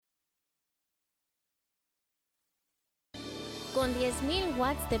con 10.000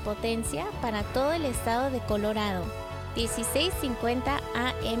 watts de potencia para todo el estado de Colorado. 1650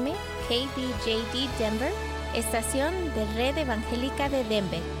 AM KBJD Denver, estación de Red Evangélica de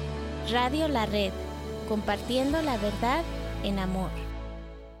Denver. Radio La Red, compartiendo la verdad en amor.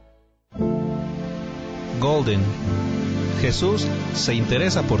 Golden, Jesús se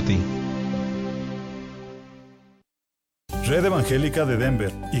interesa por ti. Red Evangélica de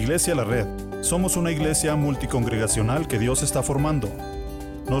Denver, Iglesia La Red. Somos una iglesia multicongregacional que Dios está formando.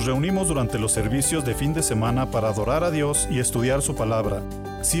 Nos reunimos durante los servicios de fin de semana para adorar a Dios y estudiar su palabra.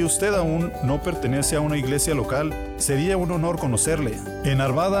 Si usted aún no pertenece a una iglesia local, sería un honor conocerle. En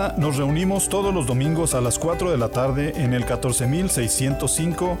Arvada nos reunimos todos los domingos a las 4 de la tarde en el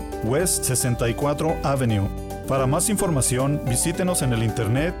 14605 West 64 Avenue. Para más información, visítenos en el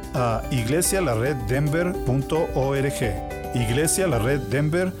internet a iglesialareddenver.org.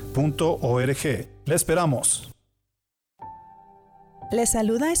 iglesialareddenver.org. ¡Le esperamos! Le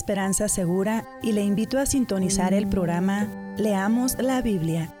saluda Esperanza Segura y le invito a sintonizar el programa Leamos la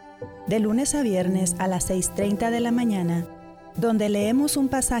Biblia, de lunes a viernes a las 6:30 de la mañana, donde leemos un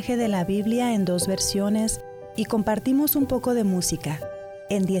pasaje de la Biblia en 2 versiones y compartimos un poco de música,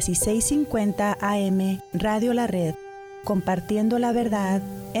 en 1650 AM Radio La Red, compartiendo la verdad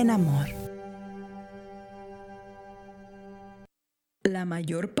en amor. La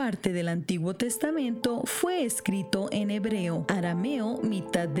mayor parte del Antiguo Testamento fue escrito en hebreo, arameo,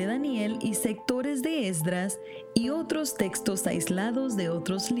 mitad de Daniel y sectores de Esdras y otros textos aislados de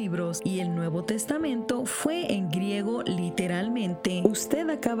otros libros, y el Nuevo Testamento fue en griego literalmente. Usted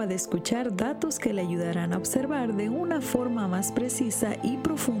acaba de escuchar datos que le ayudarán a observar de una forma más precisa y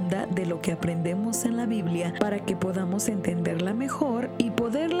profunda de lo que aprendemos en la Biblia para que podamos entenderla mejor y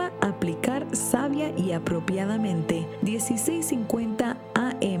poderla aplicar sabia y apropiadamente. 1650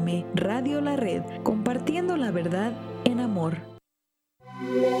 AM Radio La Red, compartiendo la verdad en amor.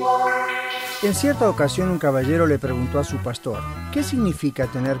 En cierta ocasión un caballero le preguntó a su pastor, ¿qué significa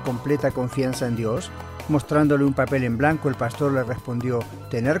tener completa confianza en Dios? Mostrándole un papel en blanco, el pastor le respondió,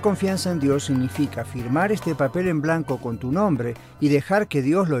 tener confianza en Dios significa firmar este papel en blanco con tu nombre y dejar que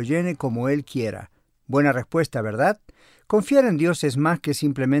Dios lo llene como Él quiera. Buena respuesta, ¿verdad? Confiar en Dios es más que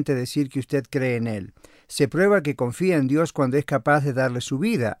simplemente decir que usted cree en Él. Se prueba que confía en Dios cuando es capaz de darle su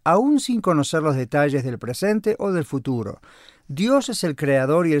vida, aún sin conocer los detalles del presente o del futuro. Dios es el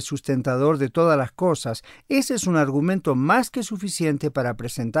creador y el sustentador de todas las cosas. Ese es un argumento más que suficiente para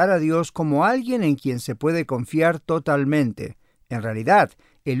presentar a Dios como alguien en quien se puede confiar totalmente. En realidad,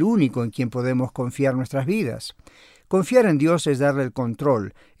 el único en quien podemos confiar nuestras vidas. Confiar en Dios es darle el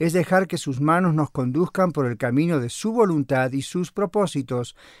control, es dejar que sus manos nos conduzcan por el camino de su voluntad y sus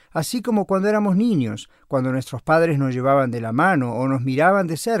propósitos, así como cuando éramos niños, cuando nuestros padres nos llevaban de la mano o nos miraban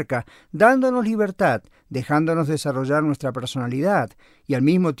de cerca, dándonos libertad, dejándonos desarrollar nuestra personalidad y al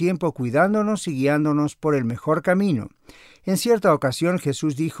mismo tiempo cuidándonos y guiándonos por el mejor camino. En cierta ocasión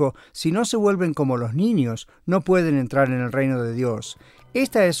Jesús dijo, si no se vuelven como los niños, no pueden entrar en el reino de Dios.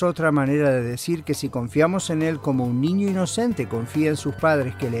 Esta es otra manera de decir que si confiamos en Él como un niño inocente confía en sus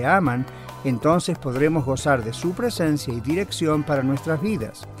padres que le aman, entonces podremos gozar de su presencia y dirección para nuestras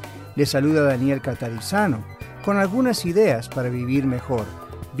vidas. Le saluda Daniel Catarizano, con algunas ideas para vivir mejor.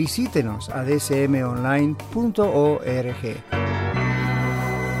 Visítenos a dcmonline.org.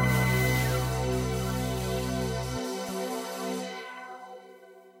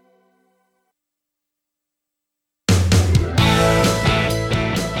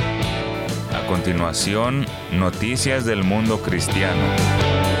 A continuación, noticias del mundo cristiano.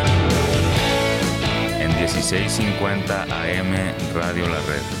 En 1650 AM Radio La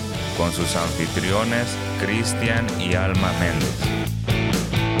Red, con sus anfitriones Cristian y Alma Méndez.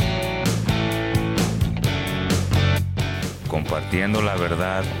 Compartiendo la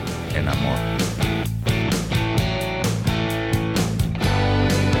verdad en amor.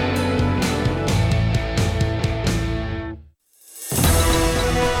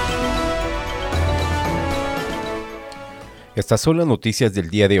 Estas son las noticias del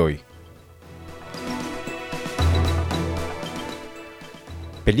día de hoy.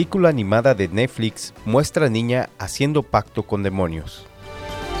 Película animada de Netflix muestra a niña haciendo pacto con demonios.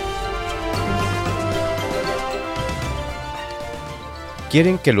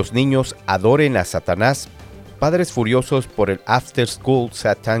 Quieren que los niños adoren a Satanás. Padres furiosos por el After School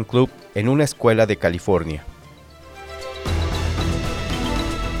Satan Club en una escuela de California.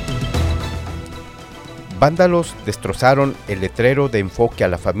 Vándalos destrozaron el letrero de enfoque a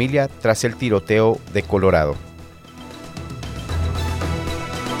la familia tras el tiroteo de Colorado.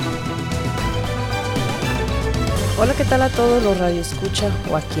 Hola, ¿qué tal a todos los radioescuchas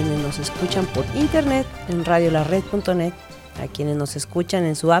o a quienes nos escuchan por internet en radiolared.net? A quienes nos escuchan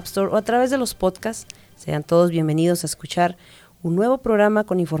en su App Store o a través de los podcasts, sean todos bienvenidos a escuchar un nuevo programa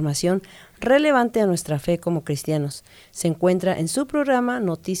con información relevante a nuestra fe como cristianos. Se encuentra en su programa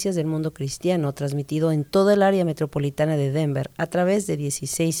Noticias del Mundo Cristiano, transmitido en todo el área metropolitana de Denver a través de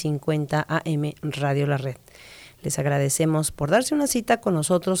 1650 AM Radio La Red. Les agradecemos por darse una cita con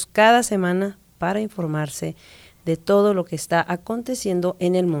nosotros cada semana para informarse de todo lo que está aconteciendo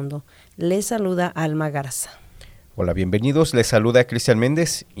en el mundo. Les saluda Alma Garza. Hola, bienvenidos. Les saluda Cristian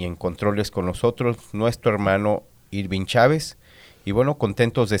Méndez y en controles con nosotros nuestro hermano Irving Chávez. Y bueno,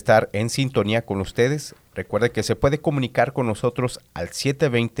 contentos de estar en sintonía con ustedes. Recuerde que se puede comunicar con nosotros al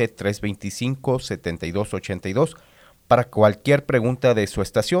 720-325-7282 para cualquier pregunta de su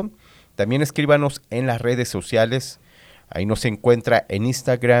estación. También escríbanos en las redes sociales. Ahí nos encuentra en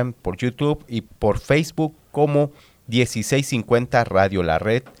Instagram, por YouTube y por Facebook como 1650 Radio La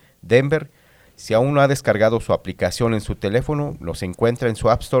Red Denver. Si aún no ha descargado su aplicación en su teléfono, nos encuentra en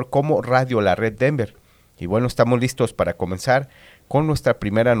su App Store como Radio La Red Denver. Y bueno, estamos listos para comenzar con nuestra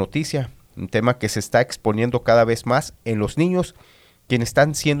primera noticia, un tema que se está exponiendo cada vez más en los niños, quienes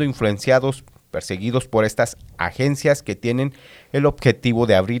están siendo influenciados, perseguidos por estas agencias que tienen el objetivo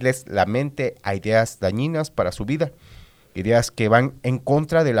de abrirles la mente a ideas dañinas para su vida, ideas que van en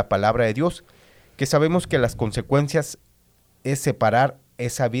contra de la palabra de Dios, que sabemos que las consecuencias es separar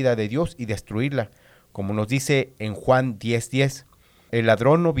esa vida de Dios y destruirla, como nos dice en Juan 10:10, el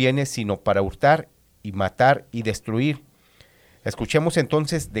ladrón no viene sino para hurtar y matar y destruir. Escuchemos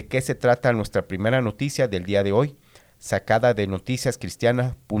entonces de qué se trata nuestra primera noticia del día de hoy, sacada de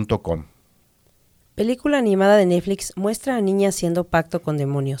noticiascristianas.com. Película animada de Netflix muestra a niña haciendo pacto con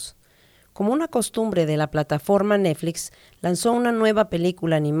demonios. Como una costumbre de la plataforma Netflix, lanzó una nueva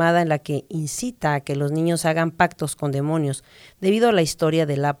película animada en la que incita a que los niños hagan pactos con demonios debido a la historia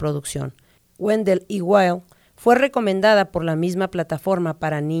de la producción. Wendell y Wild fue recomendada por la misma plataforma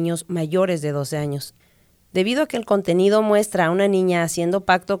para niños mayores de 12 años. Debido a que el contenido muestra a una niña haciendo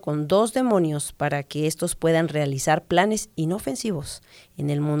pacto con dos demonios para que estos puedan realizar planes inofensivos en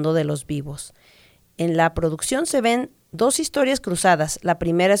el mundo de los vivos. En la producción se ven dos historias cruzadas. La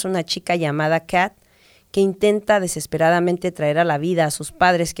primera es una chica llamada Kat que intenta desesperadamente traer a la vida a sus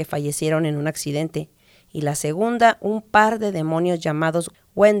padres que fallecieron en un accidente. Y la segunda, un par de demonios llamados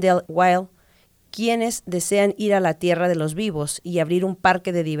Wendell Wild, quienes desean ir a la tierra de los vivos y abrir un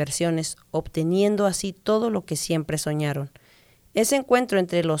parque de diversiones, obteniendo así todo lo que siempre soñaron. Ese encuentro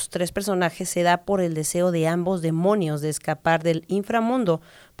entre los tres personajes se da por el deseo de ambos demonios de escapar del inframundo,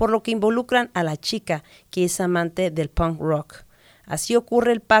 por lo que involucran a la chica, que es amante del punk rock. Así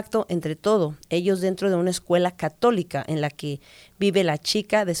ocurre el pacto entre todo, ellos dentro de una escuela católica en la que vive la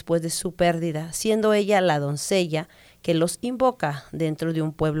chica después de su pérdida, siendo ella la doncella que los invoca dentro de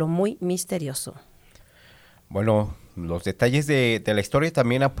un pueblo muy misterioso. Bueno, los detalles de la historia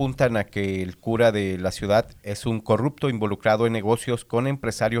también apuntan a que el cura de la ciudad es un corrupto involucrado en negocios con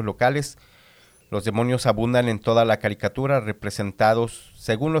empresarios locales. Los demonios abundan en toda la caricatura, representados,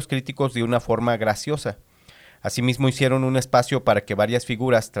 según los críticos, de una forma graciosa. Asimismo, hicieron un espacio para que varias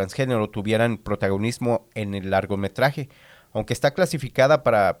figuras transgénero tuvieran protagonismo en el largometraje. Aunque está clasificada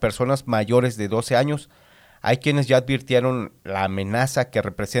para personas mayores de 12 años, hay quienes ya advirtieron la amenaza que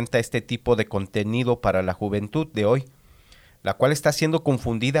representa este tipo de contenido para la juventud de hoy, la cual está siendo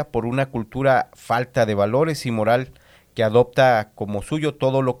confundida por una cultura falta de valores y moral que adopta como suyo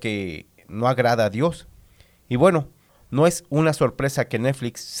todo lo que no agrada a Dios. Y bueno, no es una sorpresa que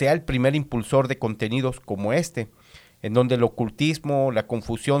Netflix sea el primer impulsor de contenidos como este, en donde el ocultismo, la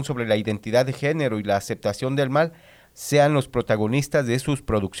confusión sobre la identidad de género y la aceptación del mal sean los protagonistas de sus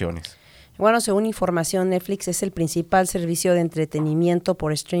producciones. Bueno, según información, Netflix es el principal servicio de entretenimiento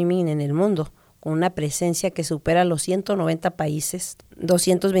por streaming en el mundo, con una presencia que supera los 190 países,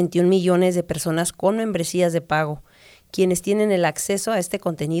 221 millones de personas con membresías de pago. Quienes tienen el acceso a este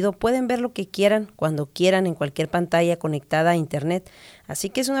contenido pueden ver lo que quieran, cuando quieran, en cualquier pantalla conectada a Internet. Así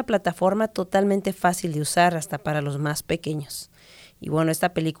que es una plataforma totalmente fácil de usar hasta para los más pequeños. Y bueno,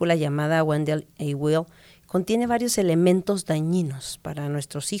 esta película llamada Wendell y Wild contiene varios elementos dañinos para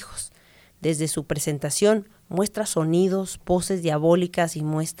nuestros hijos. Desde su presentación, muestra sonidos, poses diabólicas y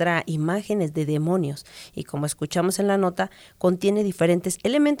muestra imágenes de demonios. Y como escuchamos en la nota, contiene diferentes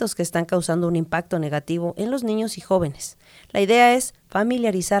elementos que están causando un impacto negativo en los niños y jóvenes. La idea es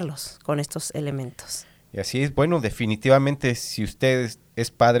familiarizarlos con estos elementos. Y así es, bueno, definitivamente si usted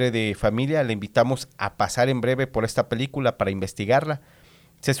es padre de familia, le invitamos a pasar en breve por esta película para investigarla.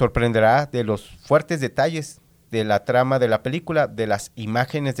 Se sorprenderá de los fuertes detalles de la trama de la película, de las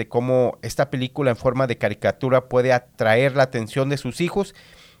imágenes, de cómo esta película en forma de caricatura puede atraer la atención de sus hijos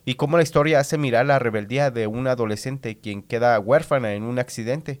y cómo la historia hace mirar la rebeldía de una adolescente quien queda huérfana en un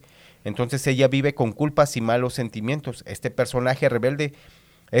accidente. Entonces ella vive con culpas y malos sentimientos. Este personaje rebelde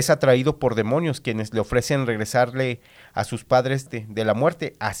es atraído por demonios quienes le ofrecen regresarle a sus padres de la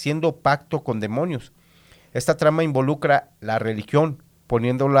muerte, haciendo pacto con demonios. Esta trama involucra la religión,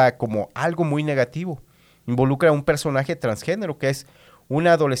 poniéndola como algo muy negativo. Involucra a un personaje transgénero que es un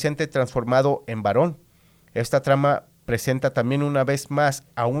adolescente transformado en varón. Esta trama presenta también una vez más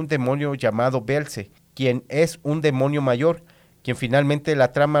a un demonio llamado Belce, quien es un demonio mayor, quien finalmente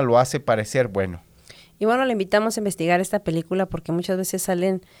la trama lo hace parecer bueno. Y bueno, le invitamos a investigar esta película porque muchas veces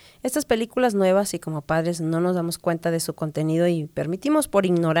salen estas películas nuevas y como padres no nos damos cuenta de su contenido y permitimos por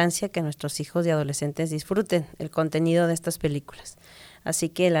ignorancia que nuestros hijos y adolescentes disfruten el contenido de estas películas. Así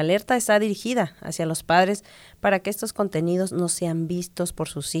que la alerta está dirigida hacia los padres para que estos contenidos no sean vistos por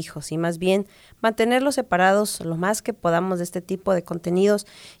sus hijos y más bien mantenerlos separados lo más que podamos de este tipo de contenidos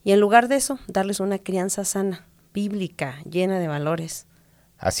y en lugar de eso darles una crianza sana, bíblica, llena de valores.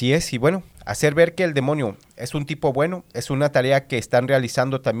 Así es, y bueno, hacer ver que el demonio es un tipo bueno es una tarea que están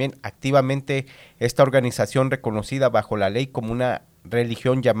realizando también activamente esta organización reconocida bajo la ley como una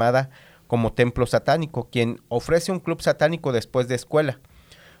religión llamada como Templo Satánico, quien ofrece un club satánico después de escuela.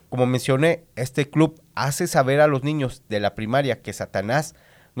 Como mencioné, este club hace saber a los niños de la primaria que Satanás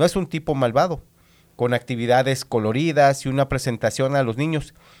no es un tipo malvado. Con actividades coloridas y una presentación a los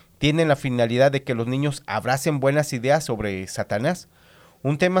niños, tienen la finalidad de que los niños abracen buenas ideas sobre Satanás.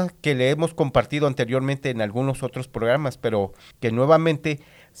 Un tema que le hemos compartido anteriormente en algunos otros programas, pero que nuevamente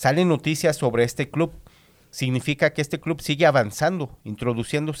salen noticias sobre este club. Significa que este club sigue avanzando,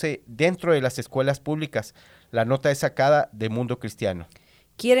 introduciéndose dentro de las escuelas públicas. La nota es sacada de Mundo Cristiano.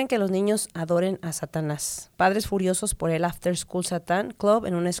 Quieren que los niños adoren a Satanás. Padres furiosos por el After School Satan Club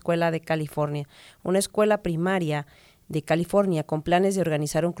en una escuela de California. Una escuela primaria de California, con planes de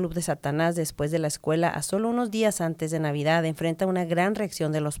organizar un club de Satanás después de la escuela a solo unos días antes de Navidad, enfrenta una gran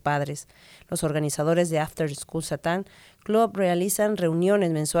reacción de los padres. Los organizadores de After School Satan Club realizan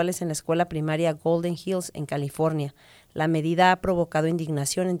reuniones mensuales en la escuela primaria Golden Hills en California. La medida ha provocado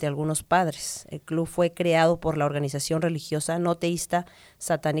indignación entre algunos padres. El club fue creado por la organización religiosa no teísta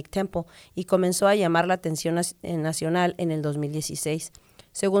Satanic Temple y comenzó a llamar la atención nacional en el 2016.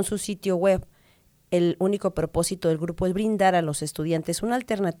 Según su sitio web, el único propósito del grupo es brindar a los estudiantes una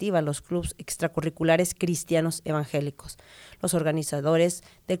alternativa a los clubes extracurriculares cristianos evangélicos. Los organizadores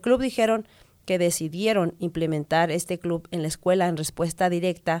del club dijeron que decidieron implementar este club en la escuela en respuesta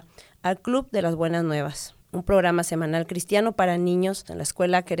directa al Club de las Buenas Nuevas, un programa semanal cristiano para niños. En la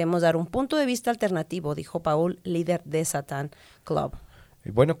escuela queremos dar un punto de vista alternativo, dijo Paul, líder de Satan Club. Y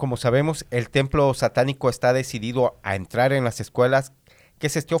bueno, como sabemos, el templo satánico está decidido a entrar en las escuelas que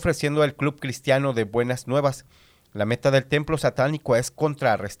se esté ofreciendo el Club Cristiano de Buenas Nuevas. La meta del templo satánico es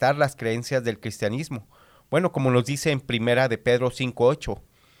contrarrestar las creencias del cristianismo. Bueno, como nos dice en Primera de Pedro 5:8,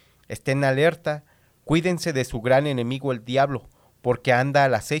 estén alerta, cuídense de su gran enemigo el diablo, porque anda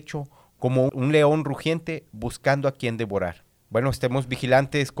al acecho como un león rugiente buscando a quien devorar. Bueno, estemos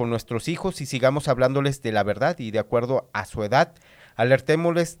vigilantes con nuestros hijos y sigamos hablándoles de la verdad y de acuerdo a su edad,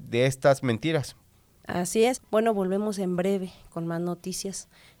 alertémosles de estas mentiras. Así es. Bueno, volvemos en breve con más noticias.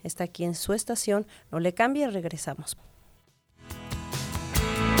 Está aquí en su estación. No le cambie, regresamos.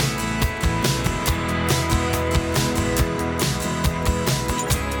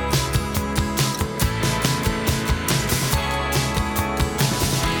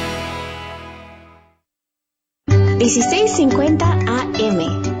 ...1650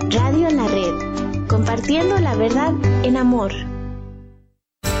 AM... Radio en la Red... ...compartiendo la verdad en amor...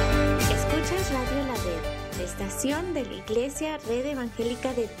 de la Iglesia Red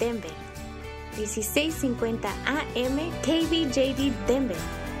Evangélica de Denver, 1650 AM KBJD Denver,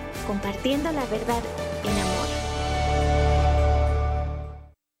 compartiendo la verdad en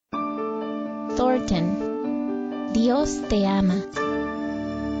amor. Thornton, Dios te ama.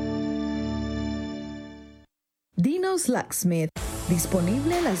 Dino's Locksmith,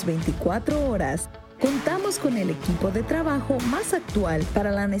 disponible las 24 horas. Contamos con el equipo de trabajo más actual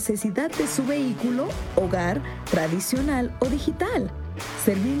para la necesidad de su vehículo, hogar, tradicional o digital.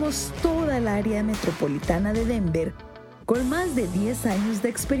 Servimos toda el área metropolitana de Denver con más de 10 años de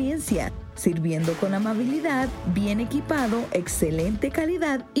experiencia, sirviendo con amabilidad, bien equipado, excelente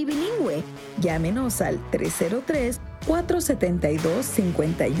calidad y bilingüe. Llámenos al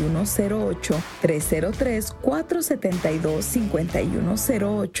 303-472-5108,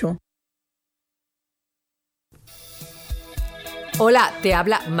 303-472-5108. Hola, te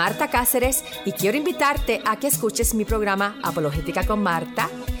habla Marta Cáceres y quiero invitarte a que escuches mi programa Apologética con Marta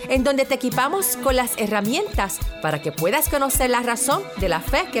en donde te equipamos con las herramientas para que puedas conocer la razón de la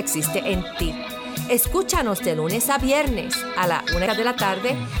fe que existe en ti. Escúchanos de lunes a viernes a la 1 de la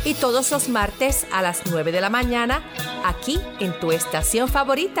tarde y todos los martes a las 9 de la mañana, aquí en tu estación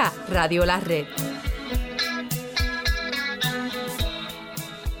favorita, Radio La Red.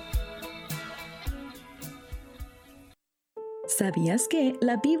 ¿Sabías que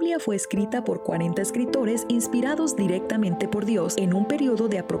la Biblia fue escrita por 40 escritores inspirados directamente por Dios en un periodo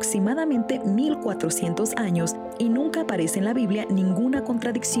de aproximadamente 1400 años y nunca aparece en la Biblia ninguna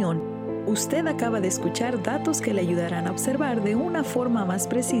contradicción? Usted acaba de escuchar datos que le ayudarán a observar de una forma más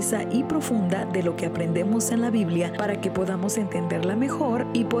precisa y profunda de lo que aprendemos en la Biblia para que podamos entenderla mejor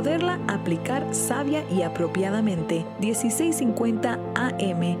y poderla aplicar sabia y apropiadamente. 1650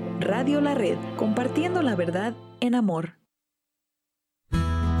 AM, Radio La Red, compartiendo la verdad en amor.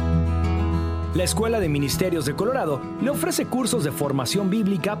 La Escuela de Ministerios de Colorado le ofrece cursos de formación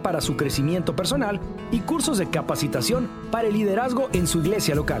bíblica para su crecimiento personal y cursos de capacitación para el liderazgo en su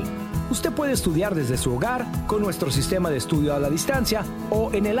iglesia local. Usted puede estudiar desde su hogar con nuestro sistema de estudio a la distancia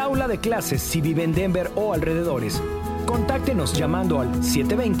o en el aula de clases si vive en Denver o alrededores. Contáctenos llamando al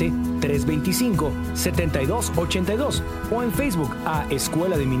 720-325-7282 o en Facebook a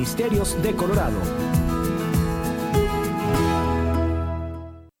Escuela de Ministerios de Colorado.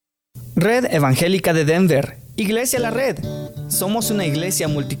 Red Evangélica de Denver, Iglesia La Red. Somos una iglesia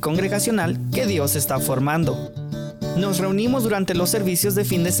multicongregacional que Dios está formando. Nos reunimos durante los servicios de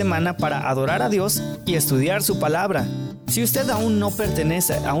fin de semana para adorar a Dios y estudiar su palabra. Si usted aún no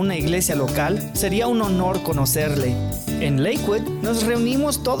pertenece a una iglesia local, sería un honor conocerle. En Lakewood nos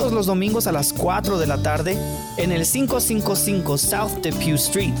reunimos todos los domingos a las 4 de la tarde en el 555 South Depew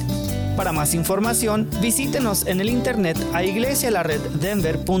Street. Para más información, visítenos en el internet a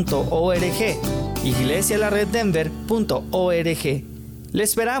iglesialareddenver.org, iglesialareddenver.org. ¡Le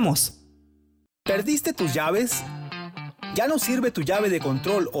esperamos! ¿Perdiste tus llaves? ¿Ya no sirve tu llave de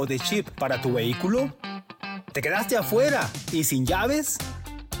control o de chip para tu vehículo? ¿Te quedaste afuera y sin llaves?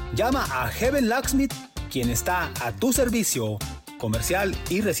 Llama a Heaven Locksmith, quien está a tu servicio, comercial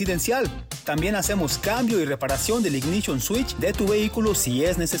y residencial. También hacemos cambio y reparación del ignition switch de tu vehículo si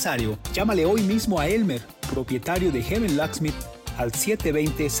es necesario. Llámale hoy mismo a Elmer, propietario de Heaven Locksmith, al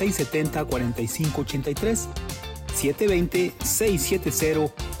 720-670-4583,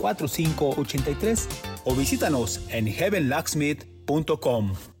 720-670-4583 o visítanos en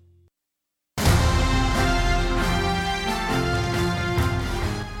heavenlocksmith.com.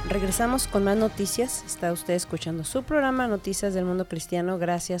 Regresamos con más noticias. Está usted escuchando su programa Noticias del Mundo Cristiano.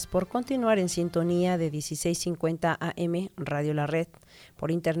 Gracias por continuar en sintonía de 1650 AM Radio La Red,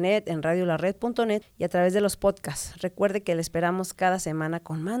 por internet en radiolared.net y a través de los podcasts. Recuerde que le esperamos cada semana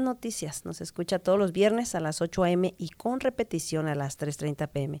con más noticias. Nos escucha todos los viernes a las 8 AM y con repetición a las 3:30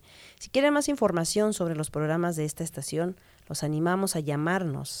 PM. Si quiere más información sobre los programas de esta estación, los animamos a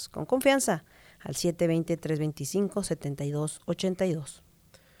llamarnos con confianza al 720-325-7282.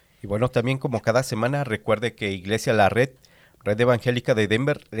 Y bueno, también como cada semana, recuerde que Iglesia La Red, Red Evangélica de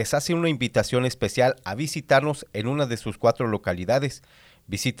Denver, les hace una invitación especial a visitarnos en una de sus 4 localidades.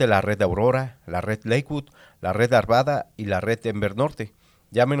 Visite la Red Aurora, la Red Lakewood, la Red Arvada y la Red Denver Norte.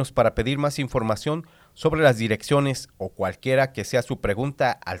 Llámenos para pedir más información sobre las direcciones o cualquiera que sea su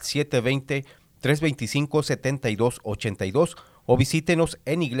pregunta al 720-325-7282 o visítenos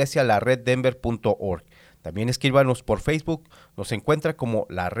en iglesialareddenver.org. También escríbanos por Facebook, nos encuentra como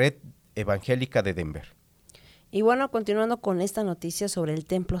la Red Evangélica de Denver. Y bueno, continuando con esta noticia sobre el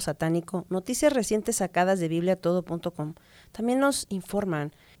templo satánico, noticias recientes sacadas de bibliatodo.com también nos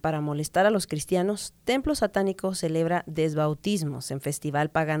informan, para molestar a los cristianos, Templo Satánico celebra desbautismos en festival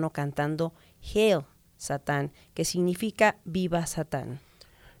pagano cantando Hail Satán, que significa Viva Satán.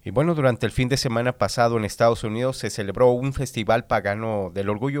 Y bueno, durante el fin de semana pasado en Estados Unidos se celebró un festival pagano del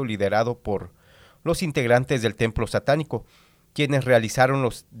orgullo liderado por los integrantes del Templo Satánico, quienes realizaron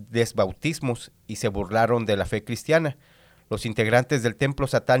los desbautismos y se burlaron de la fe cristiana. Los integrantes del Templo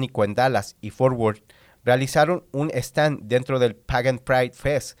Satánico en Dallas y Fort Worth realizaron un stand dentro del Pagan Pride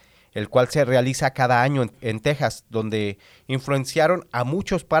Fest, el cual se realiza cada año en Texas, donde influenciaron a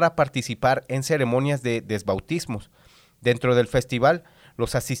muchos para participar en ceremonias de desbautismos. Dentro del festival,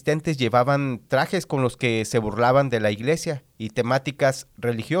 los asistentes llevaban trajes con los que se burlaban de la iglesia y temáticas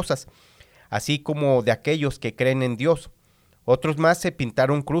religiosas, así como de aquellos que creen en Dios. Otros más se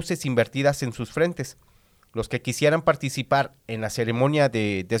pintaron cruces invertidas en sus frentes. Los que quisieran participar en la ceremonia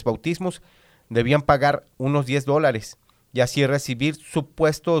de desbautismos debían pagar unos $10 y así recibir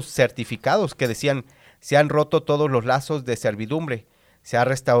supuestos certificados que decían: se han roto todos los lazos de servidumbre, se ha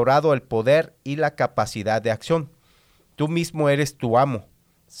restaurado el poder y la capacidad de acción. Tú mismo eres tu amo.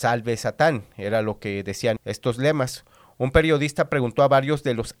 Salve Satán, era lo que decían estos lemas. Un periodista preguntó a varios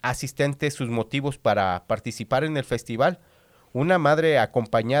de los asistentes sus motivos para participar en el festival. Una madre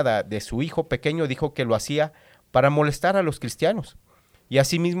acompañada de su hijo pequeño dijo que lo hacía para molestar a los cristianos. Y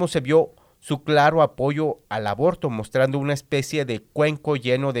asimismo se vio su claro apoyo al aborto, mostrando una especie de cuenco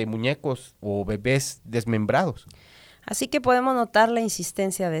lleno de muñecos o bebés desmembrados. Así que podemos notar la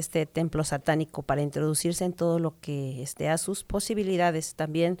insistencia de este templo satánico para introducirse en todo lo que esté a sus posibilidades.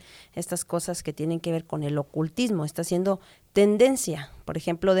 También estas cosas que tienen que ver con el ocultismo está siendo tendencia. Por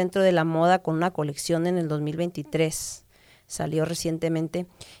ejemplo, dentro de la moda, con una colección en el 2023 salió recientemente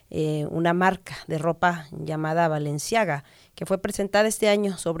una marca de ropa llamada Balenciaga, que fue presentada este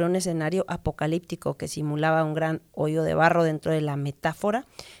año sobre un escenario apocalíptico que simulaba un gran hoyo de barro dentro de la metáfora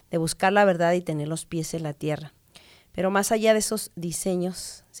de buscar la verdad y tener los pies en la tierra. Pero más allá de esos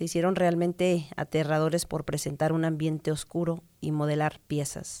diseños, se hicieron realmente aterradores por presentar un ambiente oscuro y modelar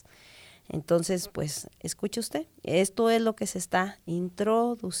piezas. Entonces, pues, escuche usted, esto es lo que se está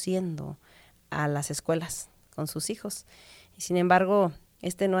introduciendo a las escuelas con sus hijos. Y sin embargo,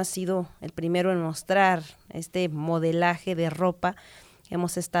 este no ha sido el primero en mostrar este modelaje de ropa.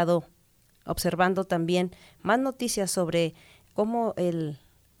 Hemos estado observando también más noticias sobre cómo el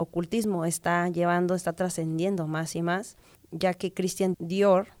ocultismo está trascendiendo más y más, ya que Christian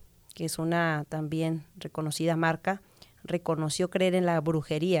Dior, que es una también reconocida marca, reconoció creer en la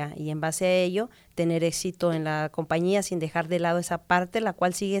brujería y en base a ello tener éxito en la compañía sin dejar de lado esa parte, la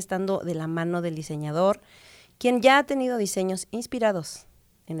cual sigue estando de la mano del diseñador, quien ya ha tenido diseños inspirados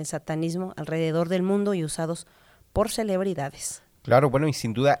en el satanismo alrededor del mundo y usados por celebridades. Claro, bueno, y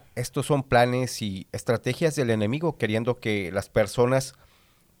sin duda estos son planes y estrategias del enemigo, queriendo que las personas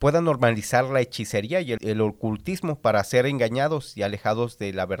puedan normalizar la hechicería y el ocultismo para ser engañados y alejados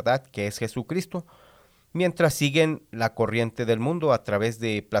de la verdad que es Jesucristo, mientras siguen la corriente del mundo a través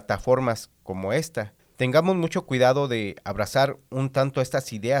de plataformas como esta. Tengamos mucho cuidado de abrazar un tanto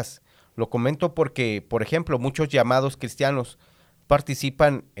estas ideas. Lo comento porque, por ejemplo, muchos llamados cristianos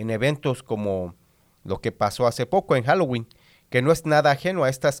participan en eventos como lo que pasó hace poco en Halloween, que no es nada ajeno a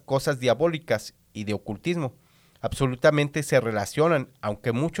estas cosas diabólicas y de ocultismo. Absolutamente se relacionan,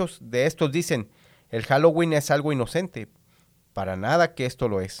 aunque muchos de estos dicen, el Halloween es algo inocente. Para nada que esto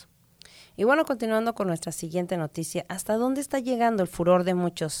lo es. Y bueno, continuando con nuestra siguiente noticia, ¿hasta dónde está llegando el furor de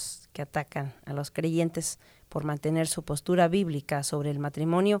muchos que atacan a los creyentes por mantener su postura bíblica sobre el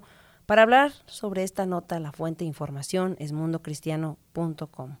matrimonio? Para hablar sobre esta nota, la fuente de información es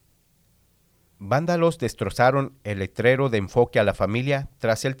mundocristiano.com. Vándalos destrozaron el letrero de enfoque a la familia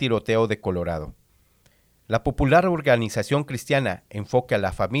tras el tiroteo de Colorado. La popular organización cristiana Enfoque a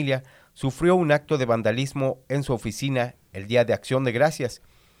la Familia sufrió un acto de vandalismo en su oficina el Día de Acción de Gracias,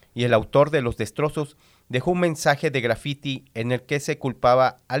 y el autor de los destrozos dejó un mensaje de grafiti en el que se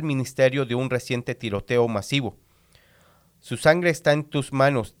culpaba al ministerio de un reciente tiroteo masivo. Su sangre está en tus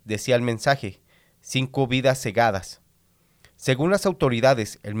manos, decía el mensaje, 5 vidas cegadas. Según las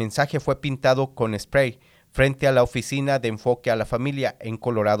autoridades, el mensaje fue pintado con spray frente a la oficina de Enfoque a la Familia en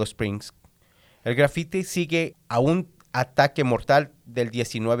Colorado Springs. El grafiti sigue a un ataque mortal del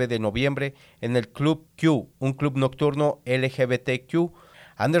 19 de noviembre en el Club Q, un club nocturno LGBTQ.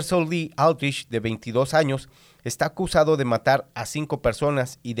 Anderson Lee Aldrich, de 22 años, está acusado de matar a 5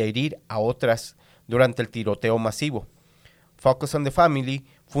 personas y de herir a otras durante el tiroteo masivo. Focus on the Family,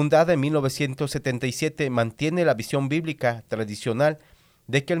 fundada en 1977, mantiene la visión bíblica tradicional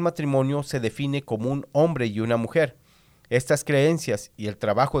de que el matrimonio se define como un hombre y una mujer. Estas creencias y el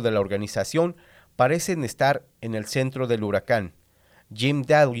trabajo de la organización parecen estar en el centro del huracán. Jim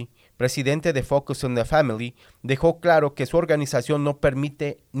Daly, presidente de Focus on the Family, dejó claro que su organización no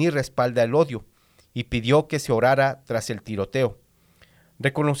permite ni respalda el odio y pidió que se orara tras el tiroteo.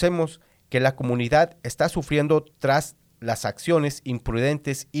 Reconocemos que la comunidad está sufriendo tras las acciones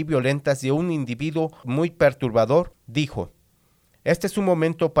imprudentes y violentas de un individuo muy perturbador, dijo. Este es un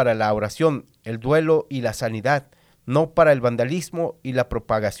momento para la oración, el duelo y la sanidad, no para el vandalismo y la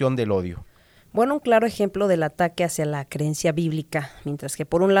propagación del odio. Bueno, un claro ejemplo del ataque hacia la creencia bíblica. Mientras que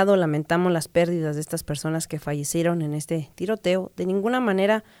por un lado lamentamos las pérdidas de estas personas que fallecieron en este tiroteo, de ninguna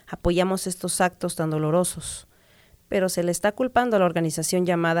manera apoyamos estos actos tan dolorosos. Pero se le está culpando a la organización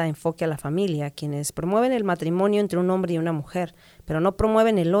llamada Enfoque a la Familia, quienes promueven el matrimonio entre un hombre y una mujer, pero no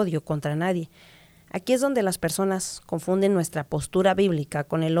promueven el odio contra nadie. Aquí es donde las personas confunden nuestra postura bíblica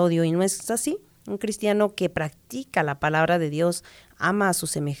con el odio, y no es así. Un cristiano que practica la palabra de Dios ama a su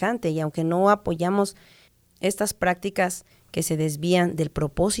semejante, y aunque no apoyamos estas prácticas que se desvían del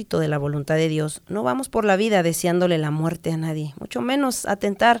propósito de la voluntad de Dios, no vamos por la vida deseándole la muerte a nadie, mucho menos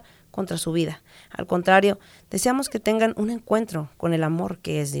atentar contra su vida. Al contrario, deseamos que tengan un encuentro con el amor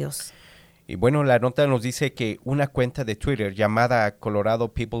que es Dios. Y bueno, la nota nos dice que una cuenta de Twitter llamada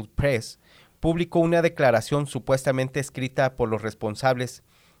Colorado People Press publicó una declaración supuestamente escrita por los responsables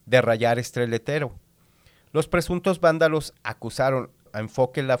de rayar este letrero. Los presuntos vándalos acusaron a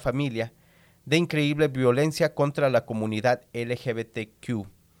Enfoque en la Familia de increíble violencia contra la comunidad LGBTQ.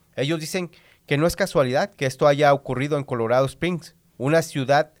 Ellos dicen que no es casualidad que esto haya ocurrido en Colorado Springs, una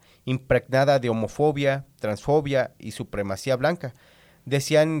ciudad impregnada de homofobia, transfobia y supremacía blanca.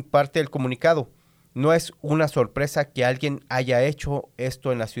 Decían parte del comunicado, no es una sorpresa que alguien haya hecho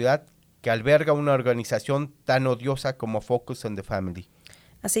esto en la ciudad que alberga una organización tan odiosa como Focus on the Family.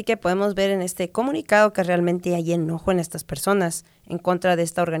 Así que podemos ver en este comunicado que realmente hay enojo en estas personas en contra de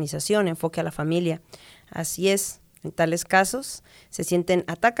esta organización, Enfoque a la Familia. Así es, en tales casos se sienten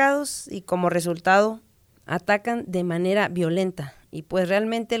atacados y como resultado atacan de manera violenta. Y pues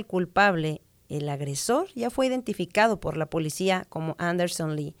realmente el culpable, el agresor, ya fue identificado por la policía como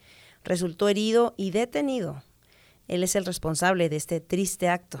Anderson Lee. Resultó herido y detenido. Él es el responsable de este triste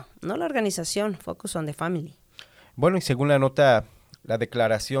acto, no la organización Focus on the Family. Bueno, y según la nota, la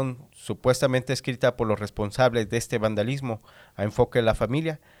declaración supuestamente escrita por los responsables de este vandalismo a Enfoque en la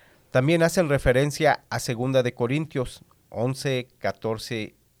Familia también hacen referencia a 2 de Corintios 11,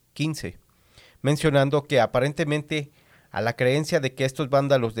 14, 15, mencionando que aparentemente a la creencia de que estos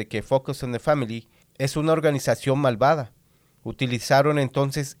vándalos de que Focus on the Family es una organización malvada, utilizaron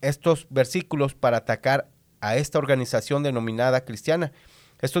entonces estos versículos para atacar a esta organización denominada cristiana.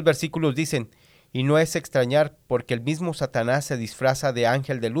 Estos versículos dicen, y no es extrañar porque el mismo Satanás se disfraza de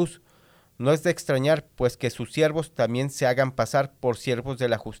ángel de luz. No es de extrañar pues que sus siervos también se hagan pasar por siervos de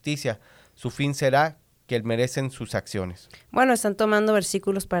la justicia. Su fin será que merecen sus acciones. Bueno, están tomando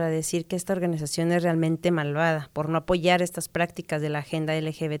versículos para decir que esta organización es realmente malvada por no apoyar estas prácticas de la agenda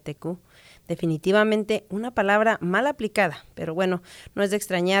LGBTQ. Definitivamente una palabra mal aplicada, pero bueno, no es de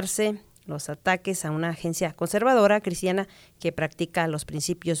extrañarse los ataques a una agencia conservadora cristiana que practica los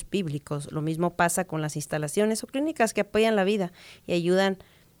principios bíblicos. Lo mismo pasa con las instalaciones o clínicas que apoyan la vida y ayudan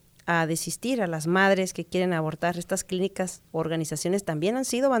a desistir a las madres que quieren abortar. Estas clínicas o organizaciones también han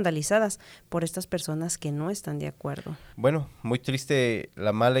sido vandalizadas por estas personas que no están de acuerdo. Bueno, muy triste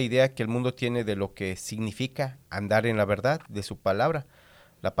la mala idea que el mundo tiene de lo que significa andar en la verdad de su palabra.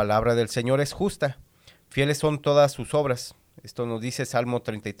 La palabra del Señor es justa, fieles son todas sus obras. Esto nos dice Salmo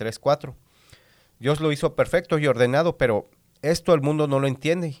 33:4. Dios lo hizo perfecto y ordenado, pero esto el mundo no lo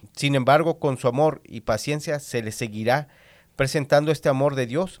entiende. Sin embargo, con su amor y paciencia se le seguirá presentando este amor de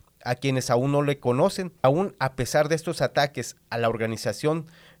Dios a quienes aún no le conocen. Aún a pesar de estos ataques a la organización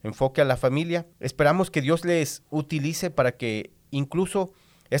Enfoque a la Familia, esperamos que Dios les utilice para que incluso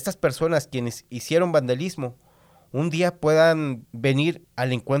estas personas quienes hicieron vandalismo un día puedan venir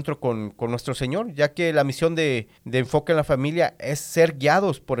al encuentro con nuestro Señor, ya que la misión de Enfoque en la Familia es ser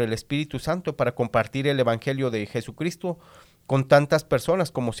guiados por el Espíritu Santo para compartir el Evangelio de Jesucristo con tantas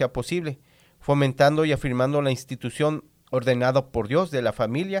personas como sea posible, fomentando y afirmando la institución ordenada por Dios de la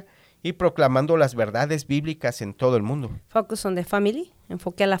familia y proclamando las verdades bíblicas en todo el mundo. Focus on the Family,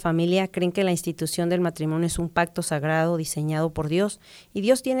 Enfoque a la Familia, creen que la institución del matrimonio es un pacto sagrado diseñado por Dios y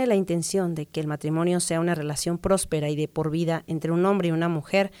Dios tiene la intención de que el matrimonio sea una relación próspera y de por vida entre un hombre y una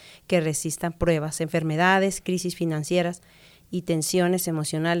mujer que resistan pruebas, enfermedades, crisis financieras y tensiones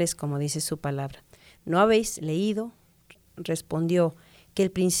emocionales, como dice su palabra. ¿No habéis leído? Respondió que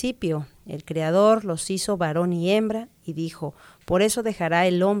el principio, el Creador los hizo varón y hembra, y dijo, por eso dejará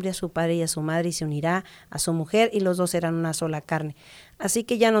el hombre a su padre y a su madre y se unirá a su mujer y los dos serán una sola carne. Así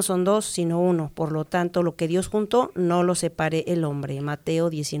que ya no son dos, sino uno. Por lo tanto, lo que Dios juntó, no lo separe el hombre. Mateo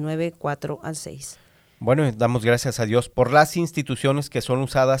 19, 4-6. Bueno, damos gracias a Dios por las instituciones que son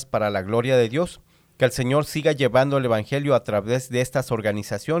usadas para la gloria de Dios, que el Señor siga llevando el Evangelio a través de estas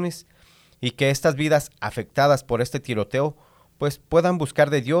organizaciones y que estas vidas afectadas por este tiroteo pues puedan buscar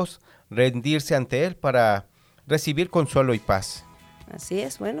de Dios, rendirse ante Él para recibir consuelo y paz. Así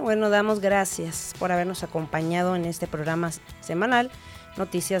es, bueno, damos gracias por habernos acompañado en este programa semanal,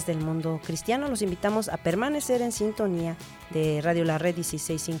 Noticias del Mundo Cristiano. Los invitamos a permanecer en sintonía de Radio La Red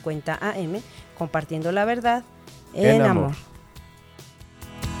 1650 AM, compartiendo la verdad en amor.